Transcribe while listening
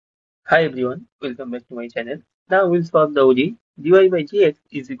Hi everyone, welcome back to my channel. Now we'll solve the ODE. Dy by dx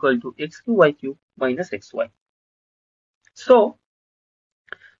is equal to x cube y cube minus xy. So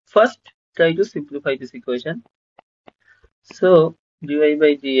first try to simplify this equation. So dy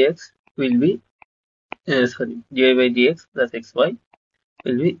by dx will be dy by dx plus xy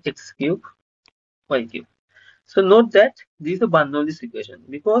will be x cube y cube. So note that this is a Bernoulli's equation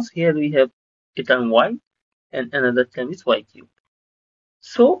because here we have a term y and another term is y cube.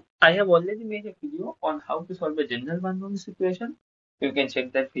 So I have already made a video on how to solve a general Bernoulli's equation. You can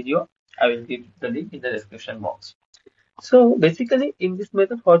check that video. I will give the link in the description box. So basically in this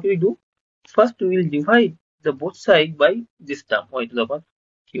method what we do, first we will divide the both side by this term y to the power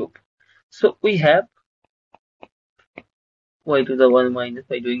cube. So we have y to the 1 minus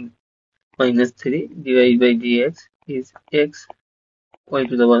by doing minus 3 divided by dx is x y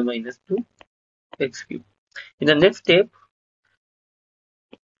to the 1 minus 2 x cube. In the next step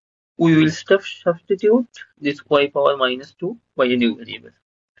we will substitute this y power minus 2 by a new variable.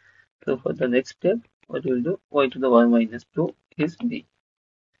 So for the next step, what we'll do, y to the 1 minus 2 is b.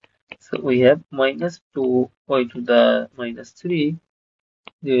 So we have minus 2 y to the minus 3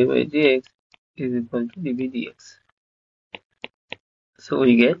 divided by dx is equal to db dx. So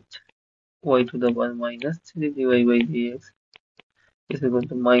we get y to the 1 minus 3 divided by dx is equal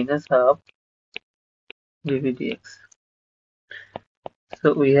to minus half db dx.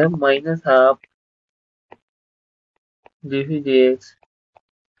 So we have minus half dv dx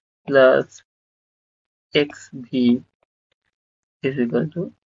plus xb is equal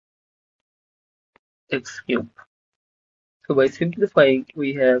to x cube. So by simplifying,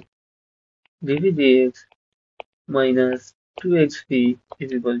 we have dv dx minus 2xp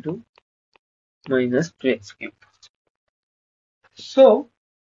is equal to minus 2x cube. So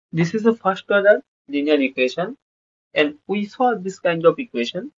this is the first order linear equation, and we solve this kind of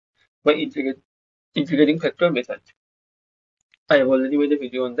equation by integrating factor method. I have already made a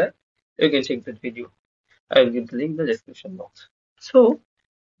video on that. You can check that video. I will give the link in the description box. So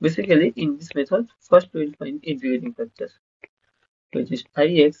basically in this method, first we will find integrating factors, which is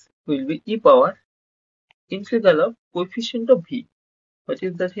ix will be e power integral of coefficient of v. What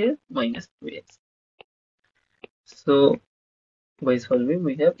is that here? Minus 2x. So by solving,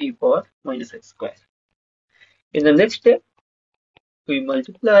 we have e power minus x square. In the next step, we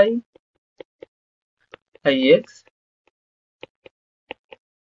multiply ix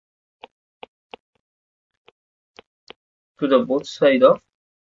to the both side of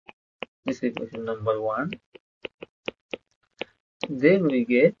this equation number 1. Then we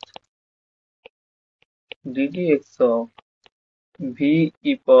get ddx of v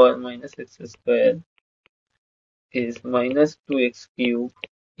e power minus x square is minus 2x cube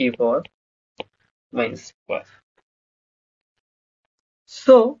e power minus square.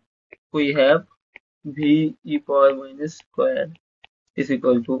 So we have v e power minus square is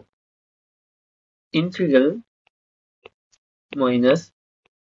equal to integral minus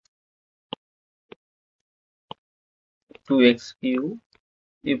 2x cube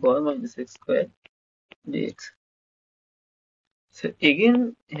e power minus x square dx. So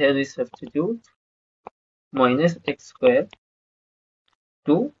again here we substitute minus x square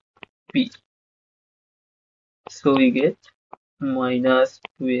to p. So we get minus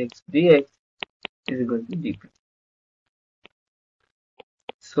 2x dx is equal to dp.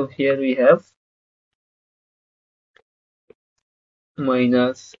 So here we have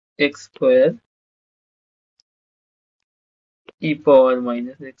minus x square e power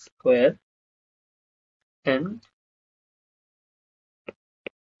minus x square and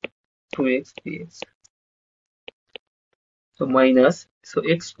 2x dx. So minus, so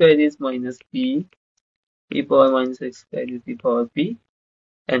x square is minus p, e power minus x square is e power p,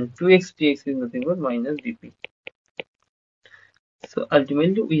 and 2x dx is nothing but minus dp. So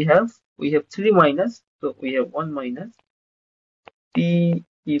ultimately we have 3 minus, so we have 1 minus p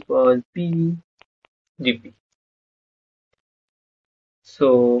e power p dp.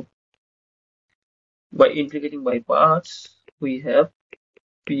 So by integrating by parts, we have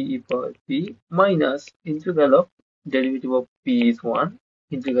p e power p minus integral of derivative of p is 1,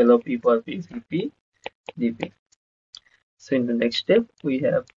 integral of e power p is dp dp. So in the next step, we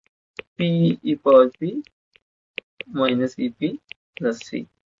have p e power p minus ep plus c.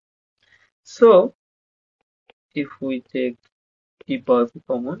 So if we take e power p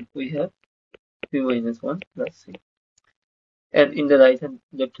common, we have p minus 1 plus c. And in the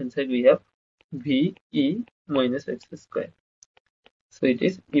left hand side, we have v e minus x square. So it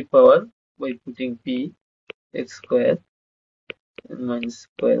is e power by putting p x square and minus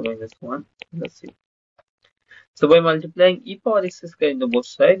square minus 1 plus c. So by multiplying e power x square into both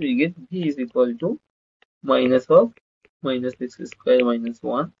sides, we get v is equal to minus of minus x square minus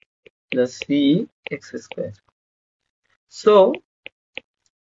 1 plus c x square. So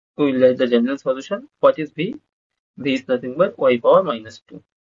we will write the general solution. What is v? V is nothing but y power minus 2.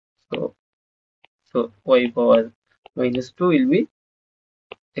 So y power minus 2 will be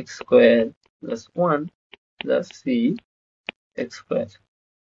x square plus 1 plus c x square.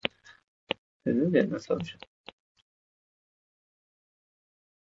 This is the general solution.